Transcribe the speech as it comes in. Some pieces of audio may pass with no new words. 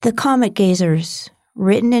The Comet Gazers,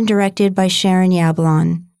 written and directed by Sharon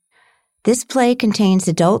Yablon. This play contains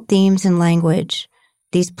adult themes and language.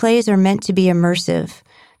 These plays are meant to be immersive.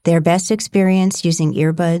 They are best experienced using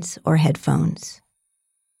earbuds or headphones.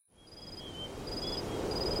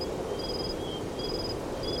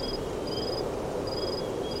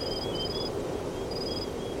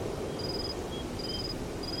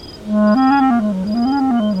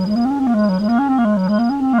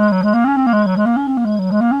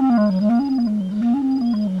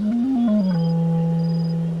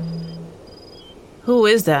 Who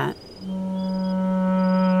is that?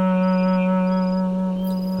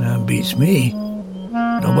 That beats me.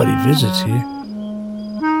 Nobody visits here.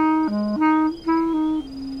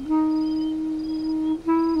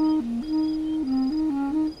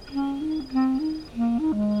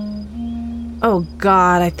 Oh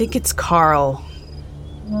God, I think it's Carl.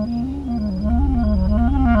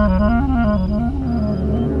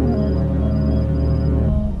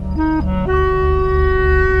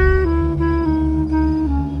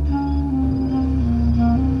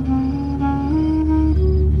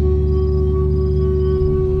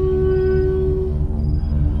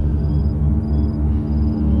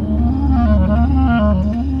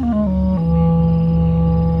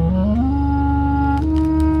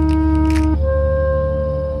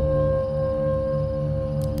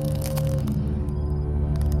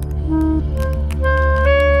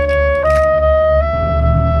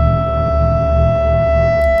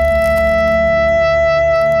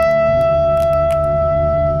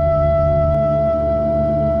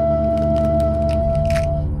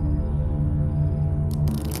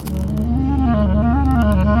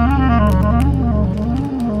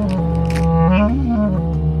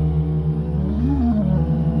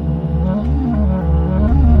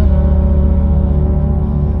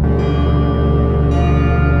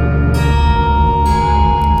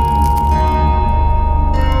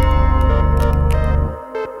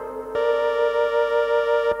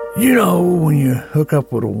 You know, when you hook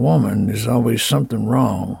up with a woman, there's always something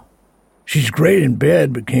wrong. She's great in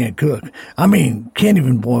bed but can't cook. Can't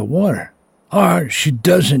even boil water. Or she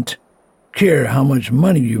doesn't care how much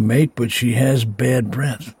money you make, but she has bad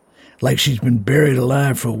breath. Like she's been buried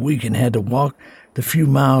alive for a week and had to walk the few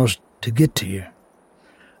miles to get to you.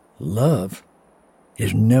 Love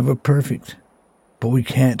is never perfect, but we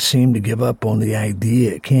can't seem to give up on the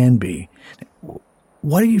idea it can be.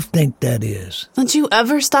 What do you think that is? Don't you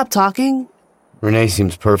ever stop talking? Renee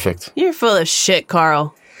seems perfect. You're full of shit,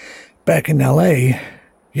 Carl. Back in L.A.,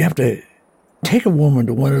 you have to take a woman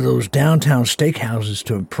to one of those downtown steakhouses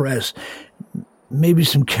to impress. Maybe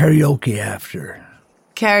some karaoke after.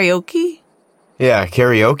 Karaoke? Yeah,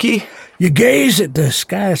 karaoke? You gaze at the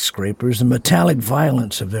skyscrapers and metallic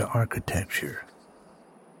violence of their architecture.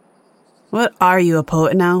 What are you, a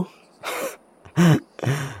poet now?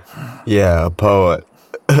 Yeah, a poet.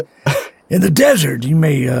 In the desert, you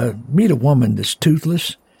may meet a woman that's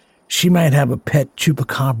toothless. She might have a pet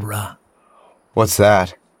chupacabra. What's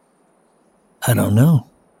that? I don't know.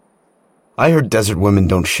 I heard desert women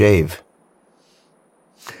don't shave.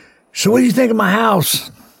 So what do you think of my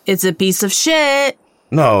house? It's a piece of shit.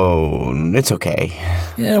 No, it's okay.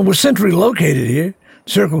 Yeah, we're centrally located here.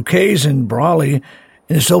 Circle K's in Brawley, and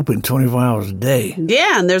it's open 24 hours a day.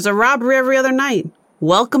 Yeah, and there's a robbery every other night.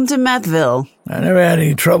 Welcome to Methville. I never had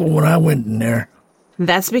any trouble when I went in there.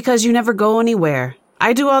 That's because you never go anywhere.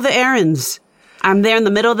 I do all the errands. I'm there in the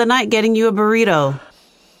middle of the night getting you a burrito.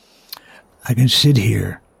 I can sit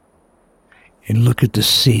here and look at the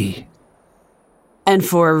sea. And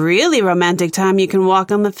for a really romantic time, you can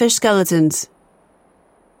walk on the fish skeletons.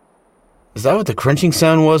 Is that what the crunching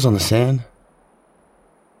sound was on the sand?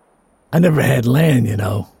 I never had land, you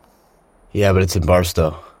know. Yeah, but it's in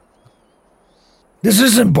Barstow. This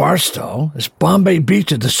isn't Barstow. It's Bombay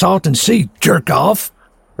Beach at the Salton Sea, jerk off.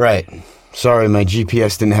 Right. Sorry, my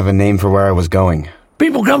GPS didn't have a name for where I was going.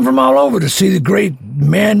 People come from all over to see the great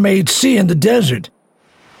man-made sea in the desert.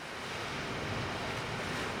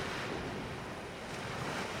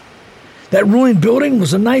 That ruined building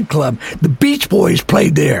was a nightclub. The Beach Boys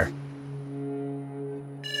played there.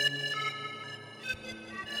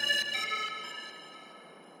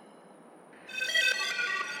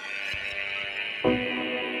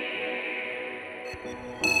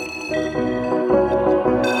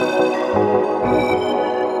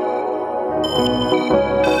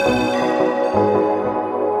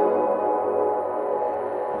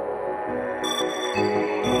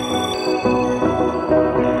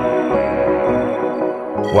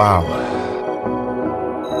 Wow.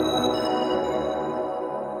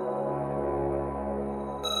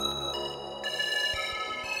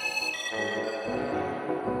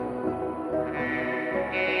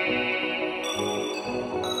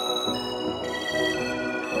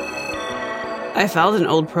 I felt an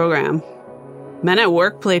old program. Men at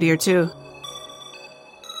work played here too.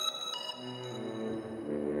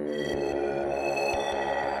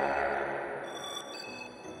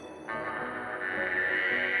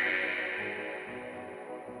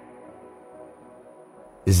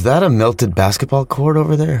 Is that a melted basketball court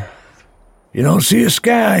over there? You don't see a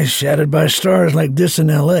sky shattered by stars like this in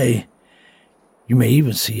L.A. You may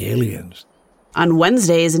even see aliens. On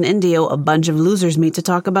Wednesdays in Indio, a bunch of losers meet to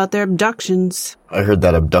talk about their abductions. I heard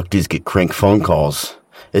that abductees get crank phone calls.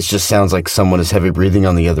 It just sounds like someone is heavy breathing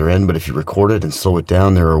on the other end, but if you record it and slow it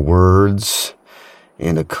down, there are words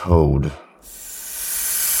and a code.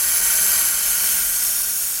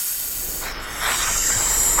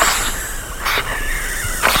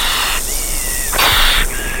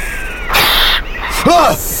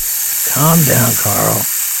 Ah! Calm down, Carl.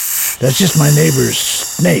 That's just my neighbor's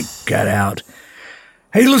snake got out.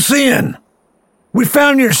 Hey, Lucien, we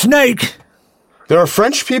found your snake. There are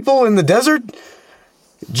French people in the desert?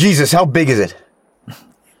 Jesus, how big is it?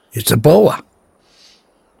 It's a boa.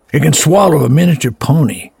 It can swallow a miniature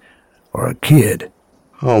pony or a kid.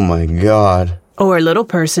 Oh my God. Or a little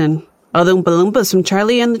person. All the Oompa Loompas from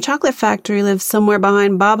Charlie and the Chocolate Factory live somewhere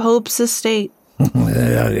behind Bob Hope's estate.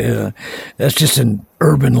 Yeah. That's just an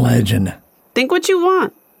urban legend. Think what you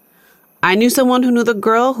want. I knew someone who knew the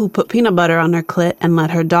girl who put peanut butter on her clit and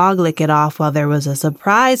let her dog lick it off while there was a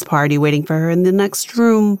surprise party waiting for her in the next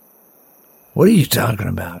room. What are you talking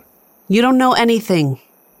about? You don't know anything.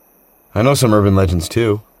 I know some urban legends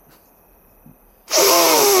too.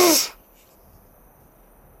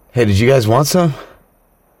 Hey, did you guys want some?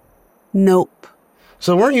 Nope.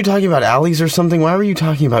 So weren't you talking about alleys or something? Why were you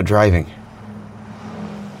talking about driving?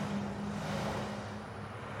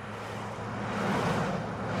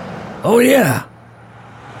 Oh, yeah.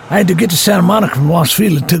 I had to get to Santa Monica from Los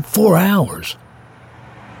Feliz. It took 4 hours.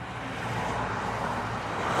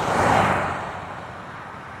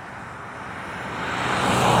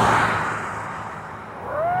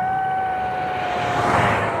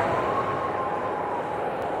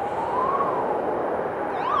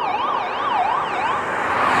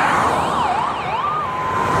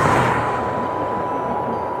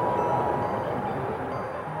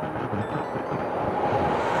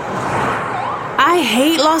 I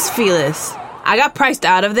hate Los Feliz. I got priced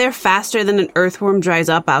out of there faster than an earthworm dries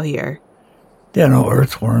up out here. There are no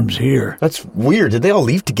earthworms here. That's weird. Did they all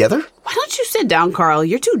leave together? Why don't you sit down, Carl?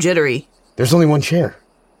 You're too jittery. There's only one chair.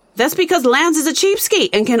 That's because Lance is a cheapskate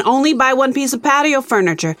and can only buy one piece of patio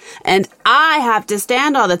furniture, and I have to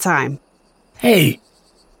stand all the time. Hey,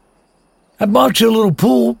 I bought you a little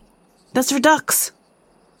pool. That's for ducks.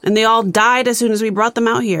 And they all died as soon as we brought them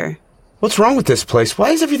out here. What's wrong with this place?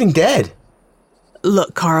 Why is everything dead?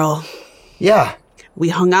 Look, Carl. Yeah. We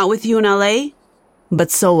hung out with you in L.A.,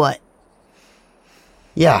 but so what?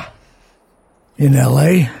 Yeah. In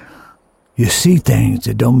L.A., you see things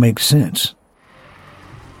that don't make sense.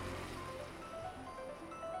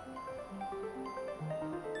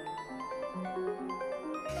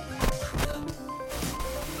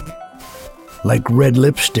 Like red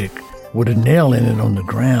lipstick with a nail in it on the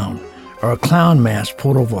ground, or a clown mask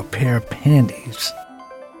pulled over a pair of panties.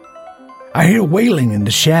 I hear wailing in the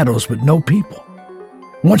shadows, but no people.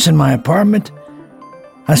 Once in my apartment,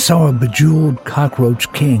 I saw a bejeweled cockroach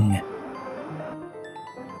king.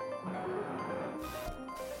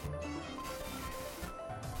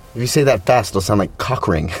 If you say that fast, it'll sound like cock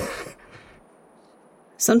ring.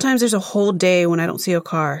 Sometimes there's a whole day when I don't see a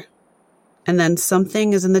car, and then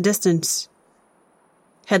something is in the distance.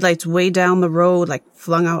 Headlights way down the road like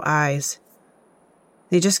flung out eyes.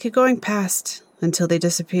 They just keep going past until they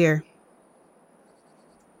disappear.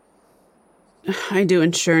 I do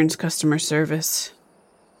insurance customer service.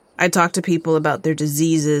 I talk to people about their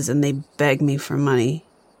diseases and they beg me for money.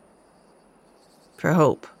 For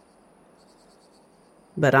hope.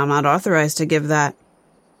 But I'm not authorized to give that.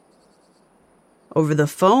 Over the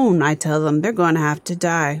phone, I tell them they're going to have to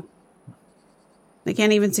die. They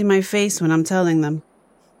can't even see my face when I'm telling them.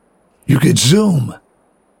 You could Zoom.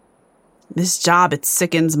 This job, it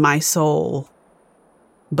sickens my soul.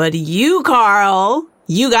 But you, Carl,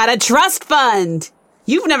 you got a trust fund.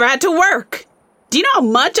 You've never had to work. Do you know how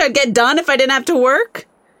much I'd get done if I didn't have to work?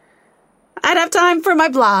 I'd have time for my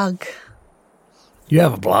blog. You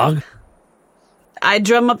have a blog? I'd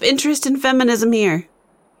drum up interest in feminism here.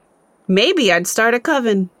 Maybe I'd start a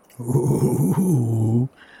coven. Ooh,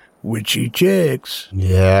 witchy chicks.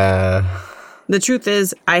 Yeah. The truth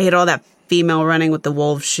is, I hate all that female running with the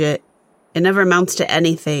wolves shit. It never amounts to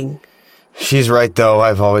anything. She's right, though.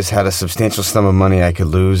 I've always had a substantial sum of money I could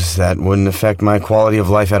lose that wouldn't affect my quality of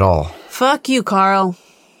life at all. Fuck you, Carl.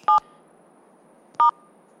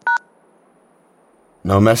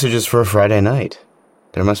 No messages for a Friday night.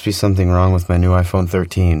 There must be something wrong with my new iPhone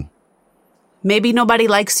 13. Maybe nobody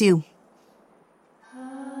likes you.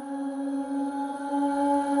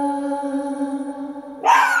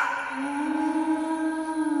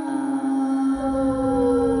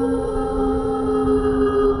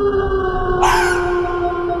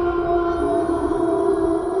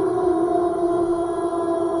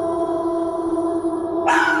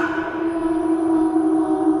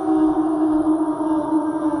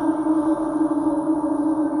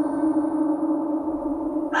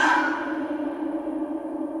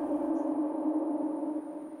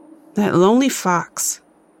 That lonely fox.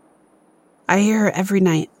 I hear her every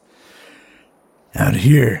night. Out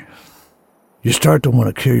here, you start to want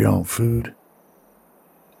to kill your own food.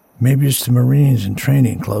 Maybe it's the Marines in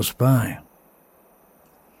training close by.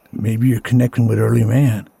 Maybe you're connecting with early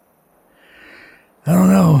man. I don't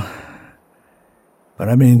know, but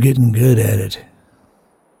I've been getting good at it.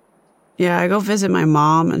 Yeah, I go visit my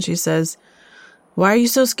mom and she says, "Why are you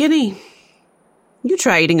so skinny?" "You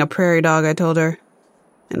try eating a prairie dog," I told her.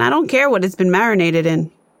 "And I don't care what it's been marinated in."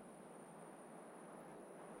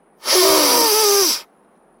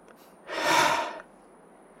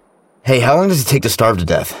 Hey, how long does it take to starve to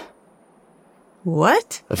death?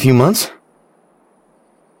 What? A few months?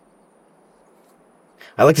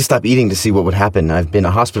 I like to stop eating to see what would happen. I've been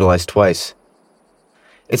hospitalized twice.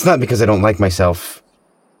 It's not because I don't like myself,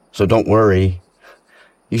 so don't worry.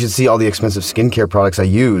 You should see all the expensive skincare products I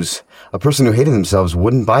use. A person who hated themselves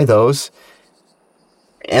wouldn't buy those.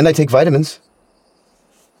 And I take vitamins.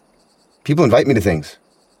 People invite me to things.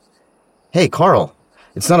 Hey, Carl,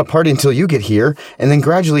 it's not a party until you get here, and then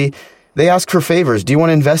gradually they ask for favors. Do you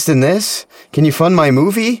want to invest in this? Can you fund my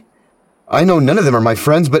movie? I know none of them are my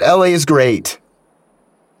friends, but LA is great.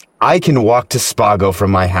 I can walk to Spago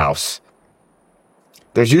from my house.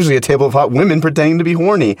 There's usually a table of hot women pretending to be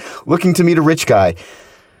horny, looking to meet a rich guy.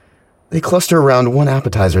 They cluster around one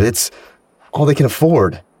appetizer. It's all they can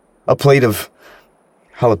afford. A plate of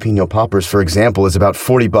jalapeno poppers, for example, is about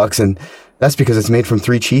 $40, and that's because it's made from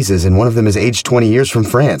 3 cheeses, and one of them is aged 20 years from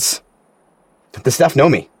France. The staff know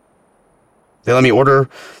me. They let me order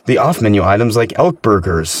the off-menu items like elk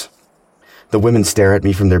burgers. The women stare at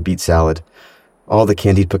me from their beet salad. All the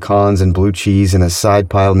candied pecans and blue cheese in a side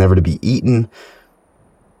pile never to be eaten.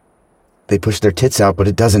 They push their tits out, but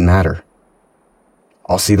it doesn't matter.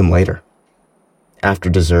 I'll see them later. After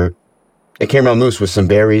dessert, a caramel mousse with some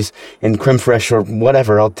berries and creme fraiche or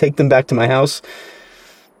whatever. I'll take them back to my house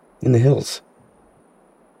in the hills.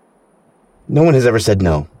 No one has ever said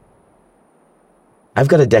no. I've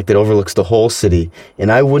got a deck that overlooks the whole city,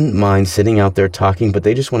 and I wouldn't mind sitting out there talking, but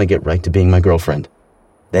they just want to get right to being my girlfriend.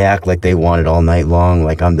 They act like they want it all night long,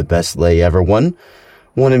 like I'm the best lay ever. One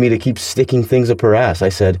wanted me to keep sticking things up her ass. I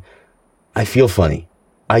said, I feel funny.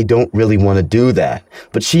 I don't really want to do that.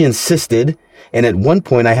 But she insisted, and at one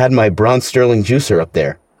point I had my Braun Sterling juicer up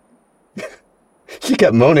there. She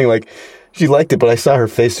kept moaning like she liked it, but I saw her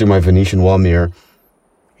face through my Venetian wall mirror,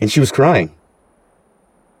 and she was crying.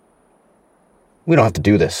 We don't have to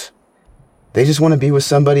do this. They just want to be with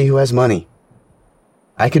somebody who has money.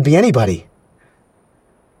 I could be anybody.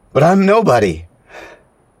 But I'm nobody.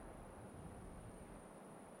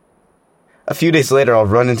 A few days later, I'll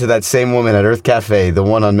run into that same woman at Earth Cafe, the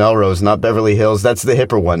one on Melrose, not Beverly Hills. That's the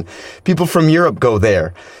hipper one. People from Europe go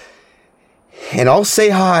there. And I'll say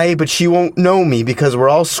hi, but she won't know me because we're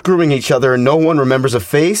all screwing each other and no one remembers a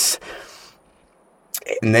face.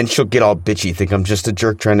 And then she'll get all bitchy, think I'm just a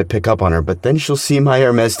jerk trying to pick up on her. But then she'll see my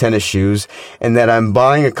Hermes tennis shoes and that I'm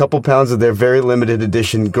buying a couple pounds of their very limited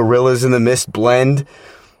edition Gorillas in the Mist blend.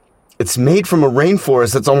 It's made from a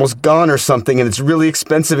rainforest that's almost gone or something, and it's really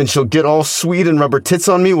expensive, and she'll get all sweet and rub her tits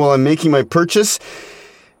on me while I'm making my purchase.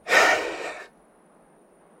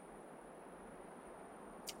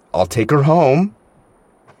 I'll take her home,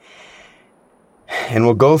 and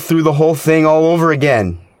we'll go through the whole thing all over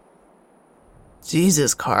again.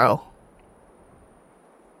 Jesus, Carl.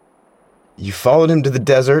 You followed him to the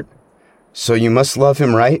desert, so you must love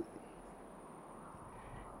him, right?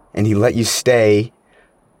 And he let you stay,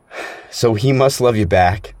 so he must love you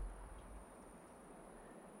back.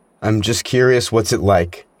 I'm just curious, what's it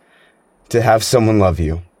like to have someone love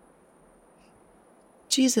you?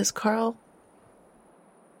 Jesus, Carl.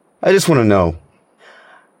 I just want to know.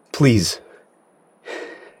 Please.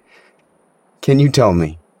 Can you tell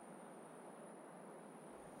me?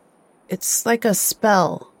 It's like a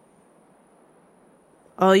spell.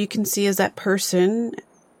 All you can see is that person,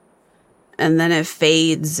 and then it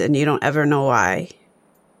fades and you don't ever know why.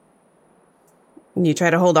 And you try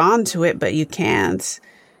to hold on to it, but you can't.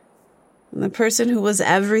 And the person who was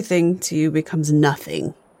everything to you becomes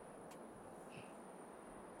nothing.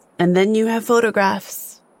 And then you have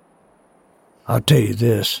photographs. I'll tell you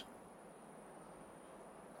this.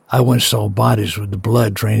 I once saw bodies with the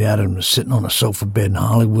blood drained out of them sitting on a sofa bed in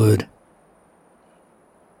Hollywood.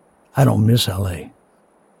 I don't miss L.A.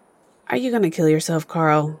 Are you going to kill yourself,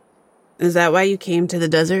 Carl? Is that why you came to the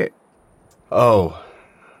desert? Oh.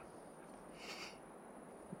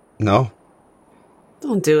 No.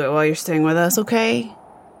 Don't do it while you're staying with us, okay?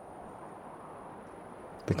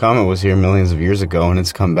 The comet was here millions of years ago and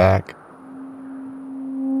it's come back.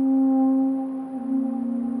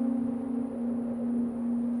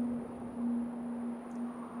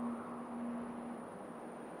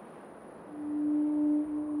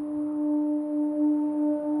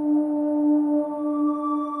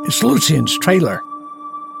 It's Lucian's trailer.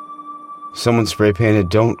 Someone spray painted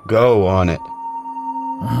 "Don't Go" on it.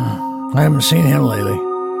 I haven't seen him lately.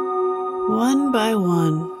 One by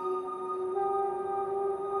one.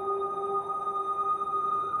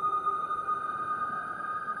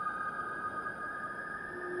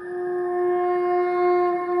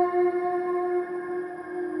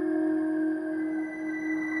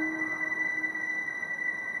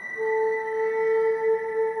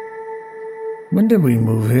 When did we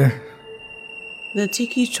move here? The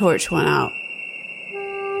tiki torch went out.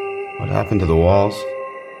 What happened to the walls?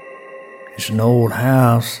 It's an old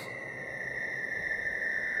house.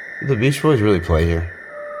 Did the Beach Boys really play here?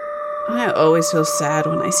 I always feel sad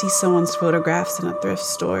when I see someone's photographs in a thrift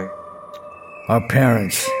store. Our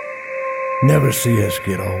parents never see us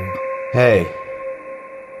get old. Hey.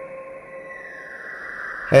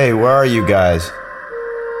 Hey, where are you guys?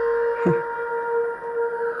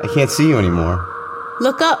 I can't see you anymore.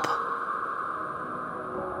 Look up.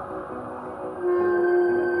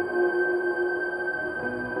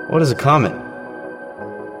 What is a comet?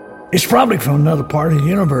 It's probably from another part of the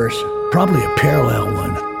universe. Probably a parallel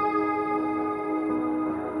one.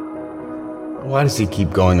 Why does he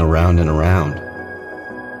keep going around and around?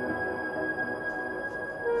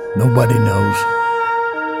 Nobody knows.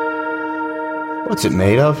 What's it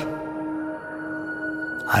made of?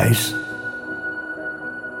 Ice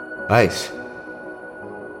Ice.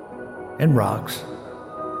 and rocks.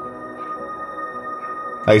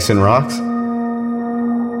 Ice and rocks?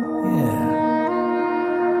 Yeah.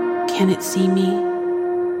 Can it see me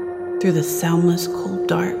through the soundless cold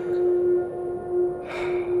dark?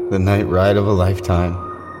 The night ride of a lifetime.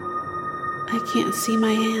 I can't see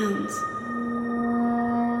my hands,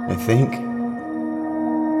 I think.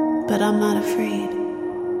 but I'm not afraid.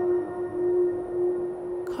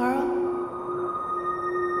 Carl?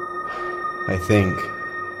 I think.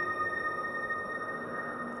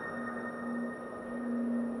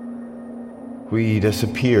 We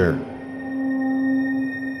disappear.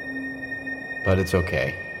 But it's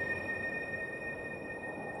okay.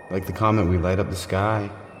 Like the comet, we light up the sky.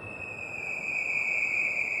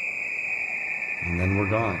 And then we're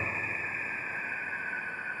gone.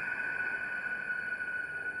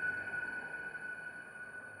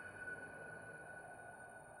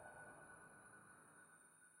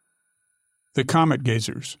 The Comet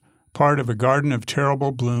Gazers, part of a Garden of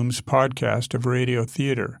Terrible Blooms podcast of radio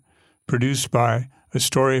theater, produced by A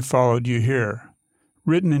Story Followed You Here,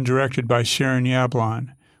 written and directed by Sharon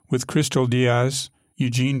Yablon, with Crystal Diaz,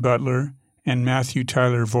 Eugene Butler, and Matthew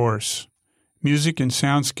Tyler Vorse. Music and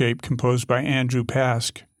soundscape composed by Andrew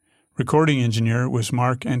Pask. Recording engineer was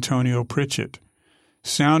Mark Antonio Pritchett.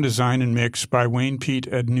 Sound design and mix by Wayne Pete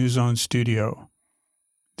at New Zone Studio.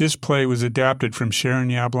 This play was adapted from Sharon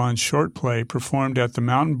Yablon's short play performed at the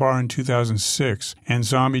Mountain Bar in 2006 and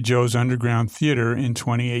Zombie Joe's Underground Theater in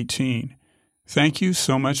 2018. Thank you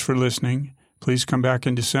so much for listening. Please come back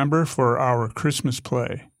in December for our Christmas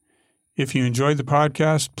play. If you enjoyed the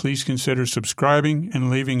podcast, please consider subscribing and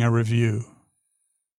leaving a review.